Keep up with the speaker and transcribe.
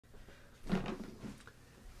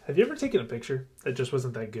Have you ever taken a picture that just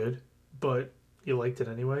wasn't that good, but you liked it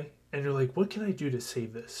anyway? And you're like, what can I do to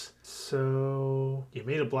save this? So you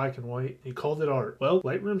made it black and white. You called it art. Well,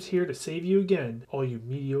 Lightroom's here to save you again, all you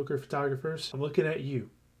mediocre photographers. I'm looking at you,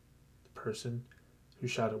 the person who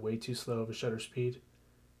shot at way too slow of a shutter speed,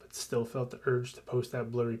 but still felt the urge to post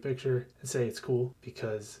that blurry picture and say it's cool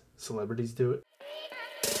because celebrities do it.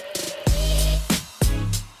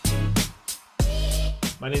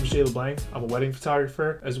 My name is Jay LeBlanc. I'm a wedding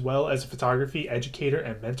photographer as well as a photography educator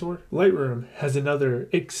and mentor. Lightroom has another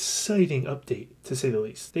exciting update, to say the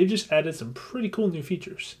least. They've just added some pretty cool new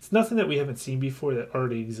features. It's nothing that we haven't seen before that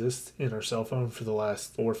already exists in our cell phone for the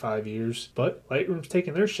last 4 or 5 years, but Lightroom's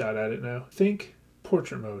taking their shot at it now. Think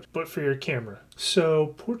portrait mode, but for your camera.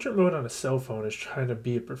 So portrait mode on a cell phone is trying to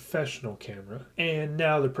be a professional camera, and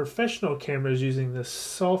now the professional camera is using the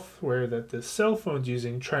software that the cell phone's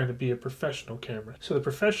using, trying to be a professional camera. So the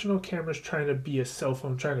professional camera is trying to be a cell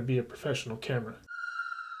phone, trying to be a professional camera.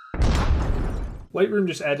 Lightroom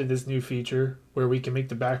just added this new feature where we can make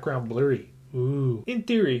the background blurry. Ooh. In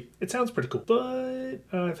theory, it sounds pretty cool, but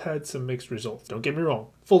I've had some mixed results. Don't get me wrong.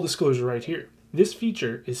 Full disclosure right here. This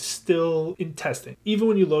feature is still in testing. Even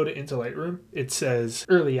when you load it into Lightroom, it says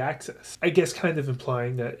early access. I guess kind of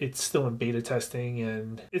implying that it's still in beta testing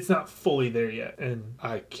and it's not fully there yet. And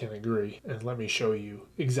I can agree. And let me show you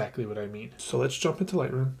exactly what I mean. So let's jump into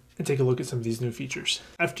Lightroom and take a look at some of these new features.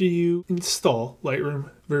 After you install Lightroom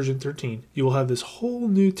version 13, you will have this whole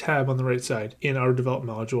new tab on the right side in our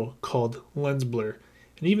development module called Lens Blur.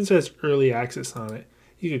 And it even says early access on it.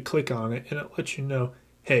 You could click on it and it lets you know,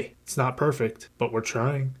 hey, it's not perfect, but we're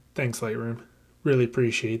trying. Thanks, Lightroom. Really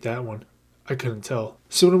appreciate that one. I couldn't tell.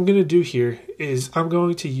 So what I'm going to do here is I'm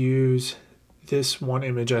going to use this one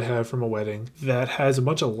image I have from a wedding that has a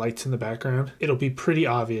bunch of lights in the background. It'll be pretty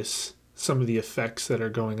obvious some of the effects that are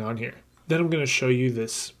going on here. Then I'm going to show you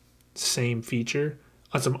this same feature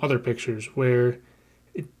on some other pictures where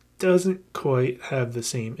it doesn't quite have the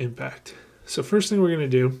same impact. So first thing we're going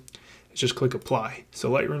to do, just click apply.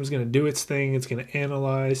 So Lightroom's going to do its thing. It's going to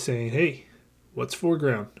analyze saying, hey, what's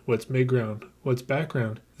foreground? What's midground? What's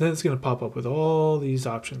background? Then it's going to pop up with all these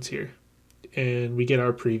options here. And we get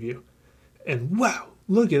our preview. And wow,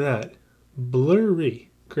 look at that.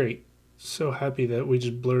 Blurry. Great. So happy that we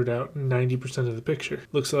just blurred out 90% of the picture.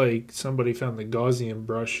 Looks like somebody found the Gaussian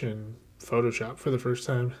brush in Photoshop for the first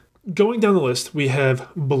time. Going down the list, we have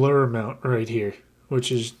blur amount right here,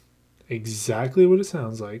 which is exactly what it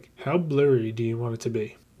sounds like. How blurry do you want it to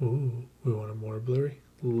be? Ooh, we want it more blurry,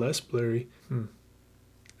 less blurry.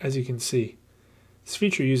 As you can see, this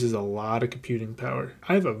feature uses a lot of computing power.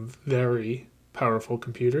 I have a very powerful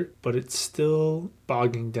computer, but it's still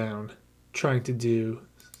bogging down trying to do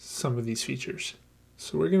some of these features.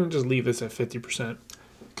 So we're going to just leave this at 50%,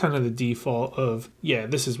 kind of the default of, yeah,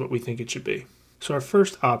 this is what we think it should be. So our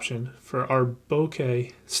first option for our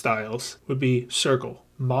bokeh styles would be circle.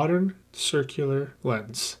 Modern circular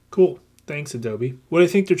lens. Cool. Thanks, Adobe. What I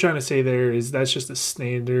think they're trying to say there is that's just a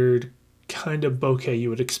standard kind of bokeh you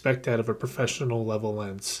would expect out of a professional level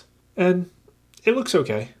lens. And it looks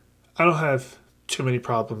okay. I don't have too many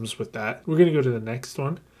problems with that. We're going to go to the next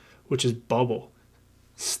one, which is bubble.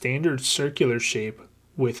 Standard circular shape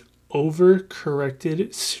with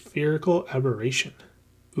overcorrected spherical aberration.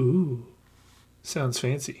 Ooh, sounds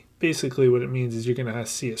fancy. Basically what it means is you're going to have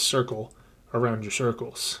to see a circle around your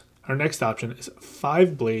circles. Our next option is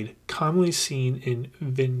 5-blade, commonly seen in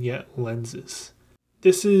vignette lenses.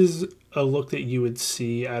 This is a look that you would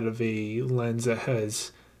see out of a lens that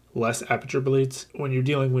has less aperture blades. When you're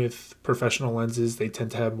dealing with professional lenses, they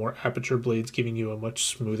tend to have more aperture blades, giving you a much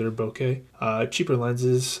smoother bokeh. Cheaper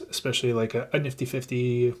lenses, especially like a nifty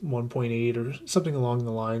 50 1.8 or something along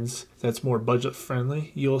the lines that's more budget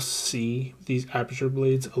friendly, you'll see these aperture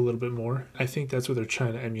blades a little bit more. I think that's what they're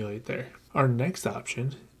trying to emulate there. Our next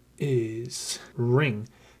option is ring,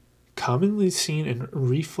 commonly seen in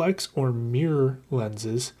reflex or mirror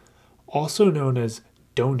lenses, also known as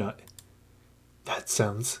donut. That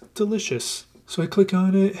sounds delicious. So I click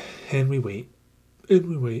on it and we wait. And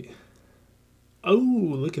we wait. Oh,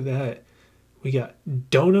 look at that. We got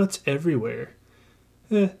donuts everywhere.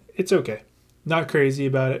 It's okay. Not crazy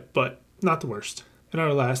about it, but not the worst. And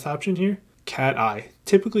our last option here, cat eye,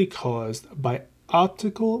 typically caused by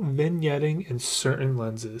optical vignetting in certain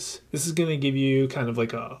lenses. This is going to give you kind of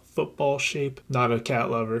like a football shape. Not a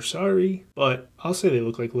cat lover, sorry, but I'll say they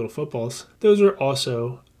look like little footballs. Those are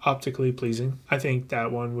also optically pleasing. I think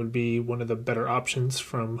that one would be one of the better options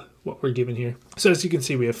from what we're given here. So as you can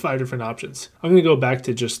see, we have 5 different options. I'm going to go back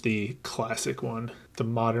to just the classic one, the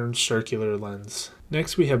modern circular lens.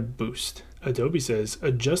 Next we have boost. Adobe says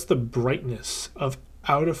adjust the brightness of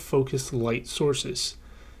out of focus light sources.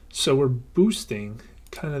 So we're boosting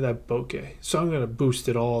kind of that bokeh. So I'm going to boost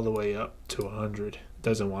it all the way up to 100.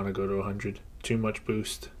 Doesn't want to go to 100. Too much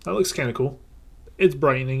boost. That looks kind of cool. It's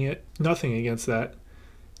brightening it. Nothing against that.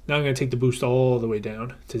 Now I'm going to take the boost all the way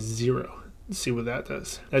down to 0. See what that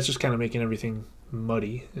does. That's just kind of making everything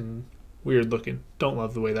muddy and weird looking. Don't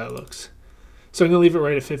love the way that looks. So I'm going to leave it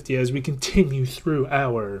right at 50 as we continue through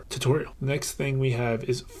our tutorial. Next thing we have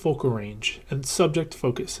is focal range and subject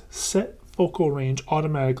focus. Set focal range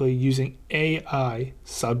automatically using AI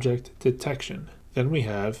subject detection. Then we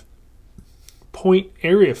have point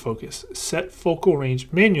area focus. Set focal range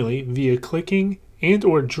manually via clicking and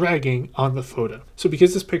or dragging on the photo. So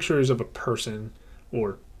because this picture is of a person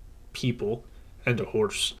or people and a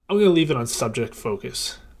horse, I'm going to leave it on subject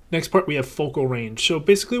focus. Next part, we have focal range. So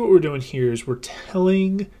basically what we're doing here is we're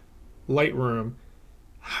telling Lightroom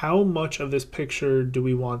how much of this picture do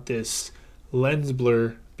we want this lens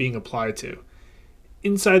blur being applied to.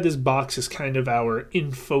 Inside this box is kind of our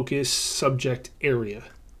in focus subject area.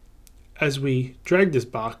 As we drag this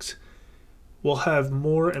box, we'll have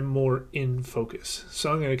more and more in focus.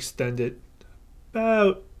 So I'm going to extend it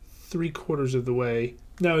about 3/4 of the way.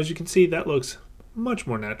 Now, as you can see, that looks much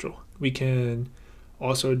more natural. We can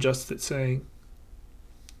also adjust it saying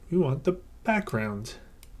we want the background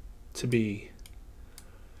to be.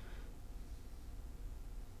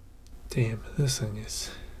 Damn, this thing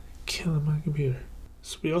is killing my computer.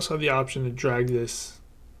 So we also have the option to drag this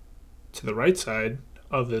to the right side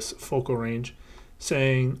of this focal range,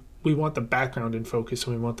 saying we want the background in focus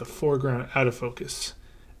and we want the foreground out of focus.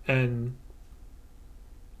 And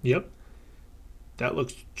yep, that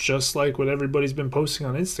looks just like what everybody's been posting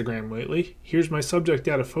on Instagram lately. Here's my subject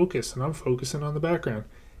out of focus and I'm focusing on the background.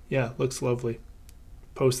 Yeah, looks lovely.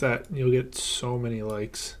 Post that and you'll get so many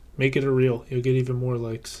likes. Make it a reel, you'll get even more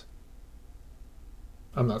likes.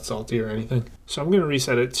 I'm not salty or anything. So I'm going to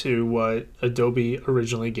reset it to what Adobe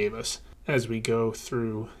originally gave us as we go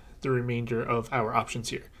through the remainder of our options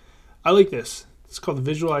here. I like this. It's called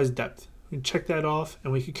visualize depth. We can check that off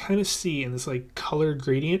and we can kind of see in this like color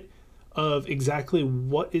gradient of exactly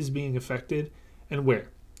what is being affected and where.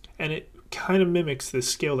 And it kind of mimics this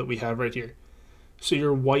scale that we have right here. So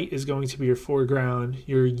your white is going to be your foreground.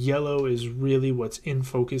 Your yellow is really what's in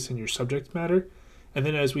focus in your subject matter. And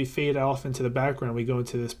then as we fade off into the background, we go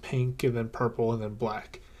into this pink and then purple and then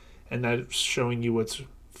black. And that's showing you what's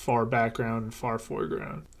far background and far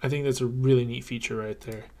foreground. I think that's a really neat feature right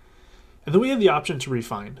there. And then we have the option to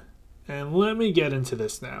refine. And let me get into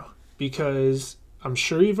this now, because I'm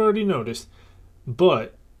sure you've already noticed,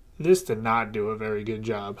 but this did not do a very good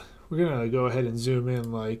job. We're going to go ahead and zoom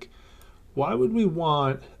in. Like, why would we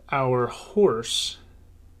want our horse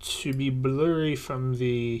to be blurry from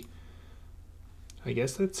the, I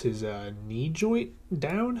guess that's his knee joint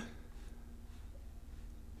down?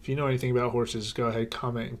 If you know anything about horses, go ahead,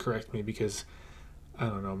 comment and correct me, because I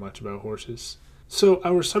don't know much about horses. So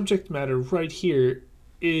our subject matter right here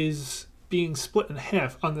is being split in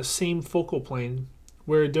half on the same focal plane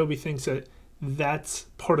where Adobe thinks that that's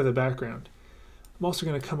part of the background. I'm also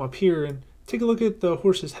going to come up here and take a look at the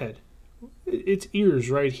horse's head. Its ears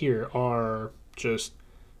right here are just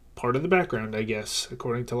part of the background, I guess,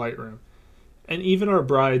 according to Lightroom. And even our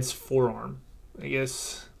bride's forearm. I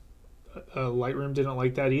guess Lightroom didn't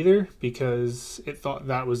like that either because it thought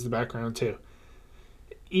that was the background too.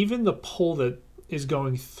 Even the pole that is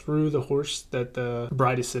going through the horse that the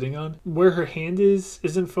bride is sitting on, where her hand is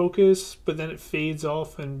in focus, but then it fades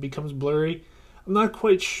off and becomes blurry. I'm not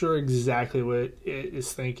quite sure exactly what it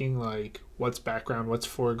is thinking, like what's background, what's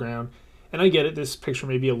foreground. And I get it, this picture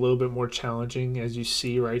may be a little bit more challenging. As you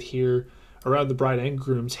see right here around the bride and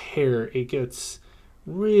groom's hair, it gets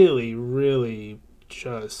really, really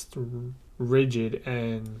just rigid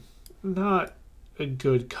and not a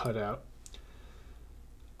good cutout.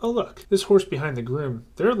 Oh look, this horse behind the groom,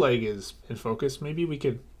 their leg is in focus. Maybe we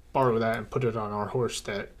could borrow that and put it on our horse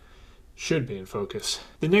that should be in focus.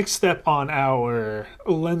 The next step on our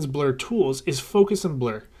lens blur tools is focus and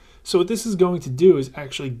blur. So what this is going to do is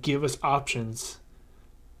actually give us options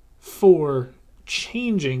for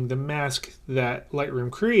changing the mask that Lightroom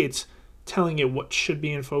creates, telling it what should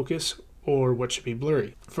be in focus or what should be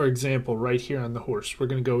blurry. For example, right here on the horse, we're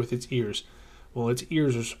going to go with its ears. Well, its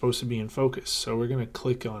ears are supposed to be in focus, so we're going to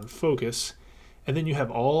click on focus, and then you have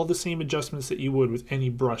all the same adjustments that you would with any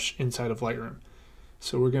brush inside of Lightroom.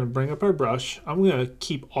 So we're going to bring up our brush. I'm going to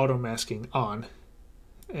keep auto masking on,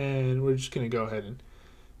 and we're just going to go ahead and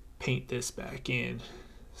paint this back in,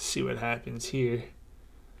 see what happens here.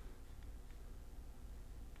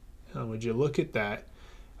 And would you look at that,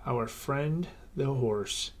 our friend the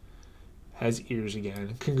horse has ears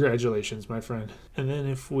again. Congratulations, my friend. And then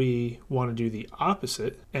if we want to do the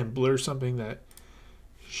opposite and blur something that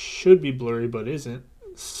should be blurry but isn't,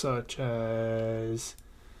 such as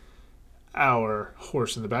our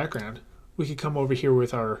horse in the background, we could come over here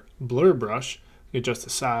with our blur brush, adjust the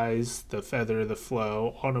size, the feather, the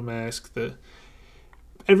flow, auto mask,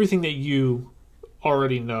 everything that you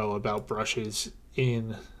already know about brushes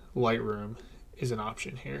in Lightroom is an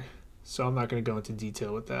option here. So I'm not going to go into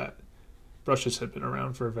detail with that. Brushes have been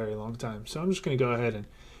around for a very long time. So I'm just going to go ahead and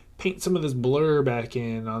paint some of this blur back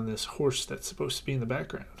in on this horse that's supposed to be in the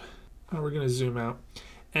background. Now we're going to zoom out.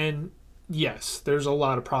 And yes, there's a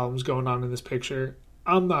lot of problems going on in this picture.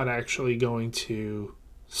 I'm not actually going to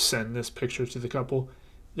send this picture to the couple.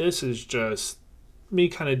 This is just me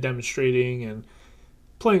kind of demonstrating and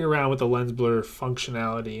playing around with the lens blur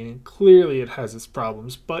functionality, and clearly it has its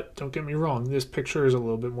problems, but don't get me wrong, this picture is a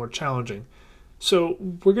little bit more challenging. So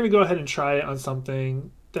we're going to go ahead and try it on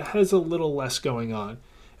something that has a little less going on,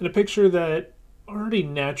 and a picture that already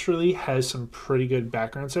naturally has some pretty good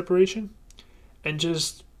background separation, and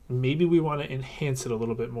just maybe we want to enhance it a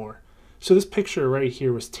little bit more. So this picture right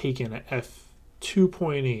here was taken at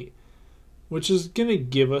f2.8, which is going to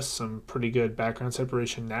give us some pretty good background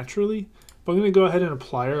separation naturally. But I'm going to go ahead and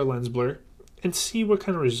apply our lens blur and see what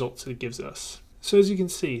kind of results it gives us. So as you can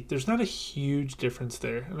see, there's not a huge difference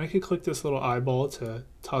there. And I could click this little eyeball to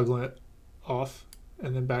toggle it off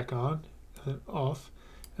and then back on, and then off,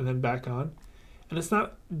 and then back on. And it's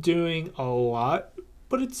not doing a lot,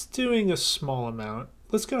 but it's doing a small amount.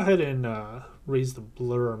 Let's go ahead and raise the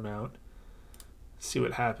blur amount. See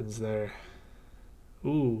what happens there.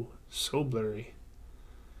 Ooh, so blurry.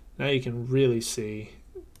 Now you can really see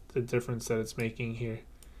the difference that it's making here.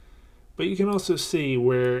 But you can also see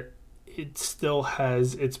where it still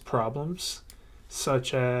has its problems,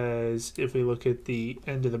 such as if we look at the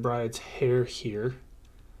end of the bride's hair here.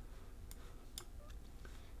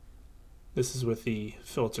 This is with the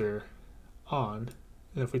filter on,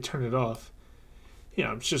 and if we turn it off,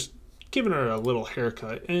 it's just giving her a little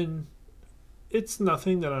haircut, and it's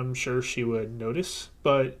nothing that I'm sure she would notice,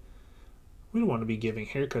 but we don't want to be giving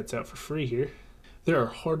haircuts out for free here. There are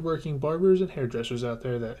hardworking barbers and hairdressers out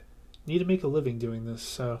there that need to make a living doing this,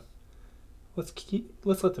 so let's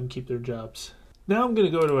let them keep their jobs. Now I'm going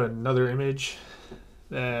to go to another image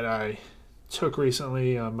that I took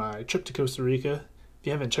recently on my trip to Costa Rica. If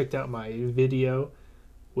you haven't checked out my video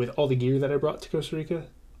with all the gear that I brought to Costa Rica,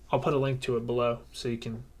 I'll put a link to it below so you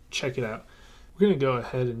can check it out. We're going to go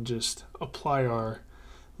ahead and just apply our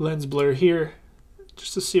lens blur here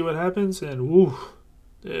just to see what happens, and woo,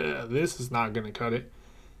 yeah, this is not going to cut it.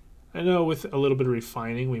 I know with a little bit of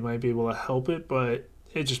refining we might be able to help it, but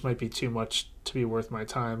it just might be too much to be worth my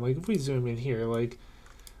time. Like if we zoom in here, like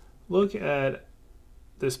look at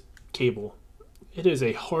this cable. It is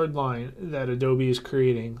a hard line that Adobe is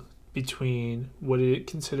creating between what it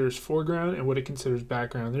considers foreground and what it considers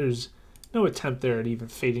background. There's no attempt there at even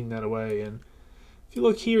fading that away. And if you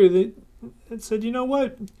look here, it said, you know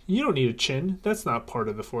what? You don't need a chin. That's not part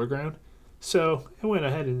of the foreground. So I went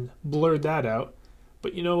ahead and blurred that out.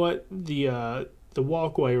 But you know what? The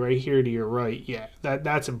walkway right here to your right, yeah,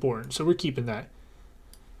 that's important. So we're keeping that.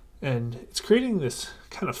 And it's creating this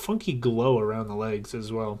kind of funky glow around the legs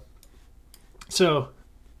as well. So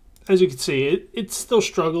as you can see, it still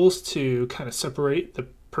struggles to kind of separate the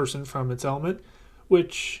person from its element,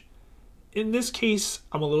 which in this case,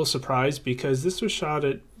 I'm a little surprised because this was shot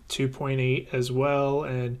at 2.8 as well,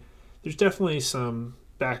 and there's definitely some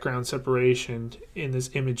background separation in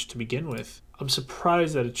this image to begin with. I'm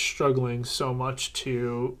surprised that it's struggling so much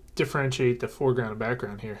to differentiate the foreground and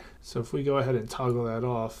background here. So if we go ahead and toggle that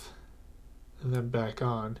off and then back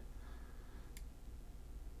on,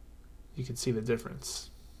 you can see the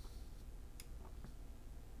difference.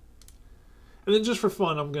 And then just for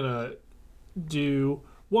fun, I'm gonna do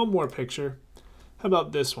one more picture. How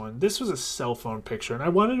about this one? This was a cell phone picture, and I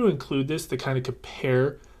wanted to include this to kind of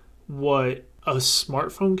compare what a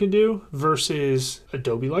smartphone can do versus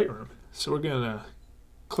Adobe Lightroom. So we're gonna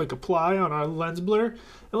click apply on our lens blur,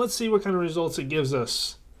 and let's see what kind of results it gives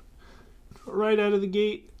us. Right out of the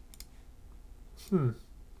gate,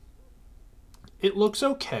 it looks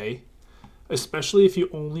okay, especially if you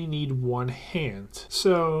only need one hand.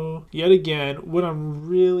 So yet again, what I'm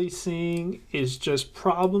really seeing is just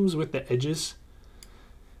problems with the edges,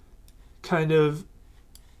 kind of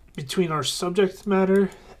between our subject matter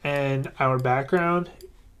and our background.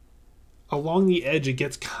 Along the edge, it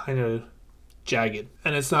gets kind of jagged,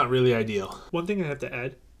 and it's not really ideal. One thing I have to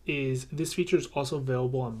add is this feature is also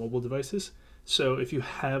available on mobile devices. So if you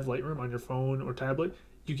have Lightroom on your phone or tablet,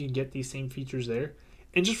 you can get these same features there.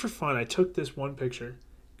 And just for fun, I took this one picture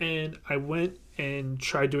and I went and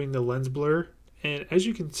tried doing the lens blur. And as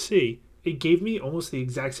you can see, it gave me almost the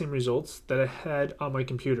exact same results that I had on my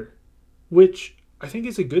computer, which I think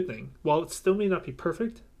is a good thing. While it still may not be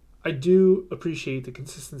perfect, I do appreciate the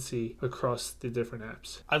consistency across the different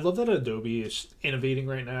apps. I love that Adobe is innovating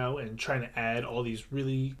right now and trying to add all these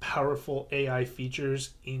really powerful AI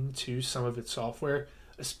features into some of its software,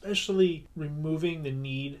 especially removing the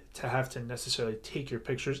need to have to necessarily take your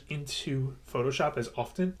pictures into Photoshop as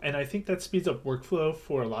often. And I think that speeds up workflow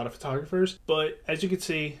for a lot of photographers. But as you can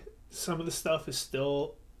see, some of the stuff is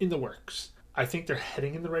still in the works. I think they're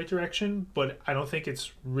heading in the right direction, but I don't think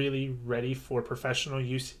it's really ready for professional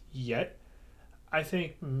use yet. I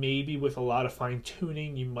think maybe with a lot of fine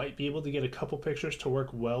tuning, you might be able to get a couple pictures to work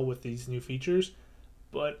well with these new features,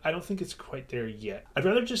 but I don't think it's quite there yet. I'd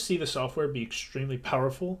rather just see the software be extremely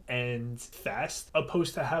powerful and fast,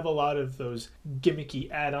 opposed to have a lot of those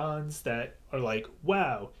gimmicky add-ons that are like,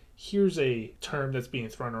 wow, here's a term that's being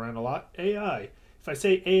thrown around a lot, AI. If I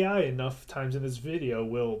say AI enough times in this video,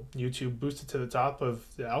 will YouTube boost it to the top of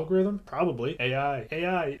the algorithm? Probably. AI,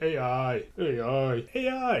 AI, AI, AI,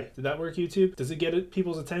 AI. Did that work, YouTube? Does it get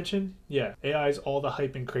people's attention? Yeah. AI is all the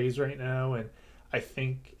hype and craze right now, and I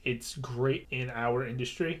think it's great in our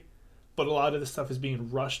industry, but a lot of the stuff is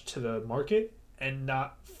being rushed to the market and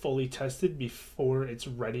not fully tested before it's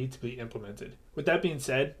ready to be implemented. With that being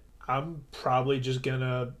said, I'm probably just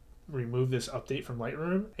gonna remove this update from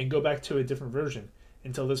Lightroom and go back to a different version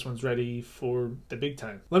until this one's ready for the big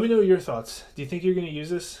time. Let me know your thoughts. Do you think you're going to use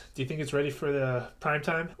this? Do you think it's ready for the prime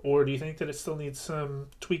time? Or do you think that it still needs some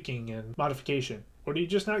tweaking and modification? Or do you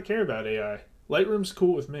just not care about AI? Lightroom's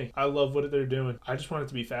cool with me. I love what they're doing. I just want it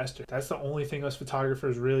to be faster. That's the only thing us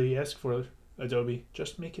photographers really ask for, Adobe.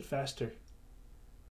 Just make it faster.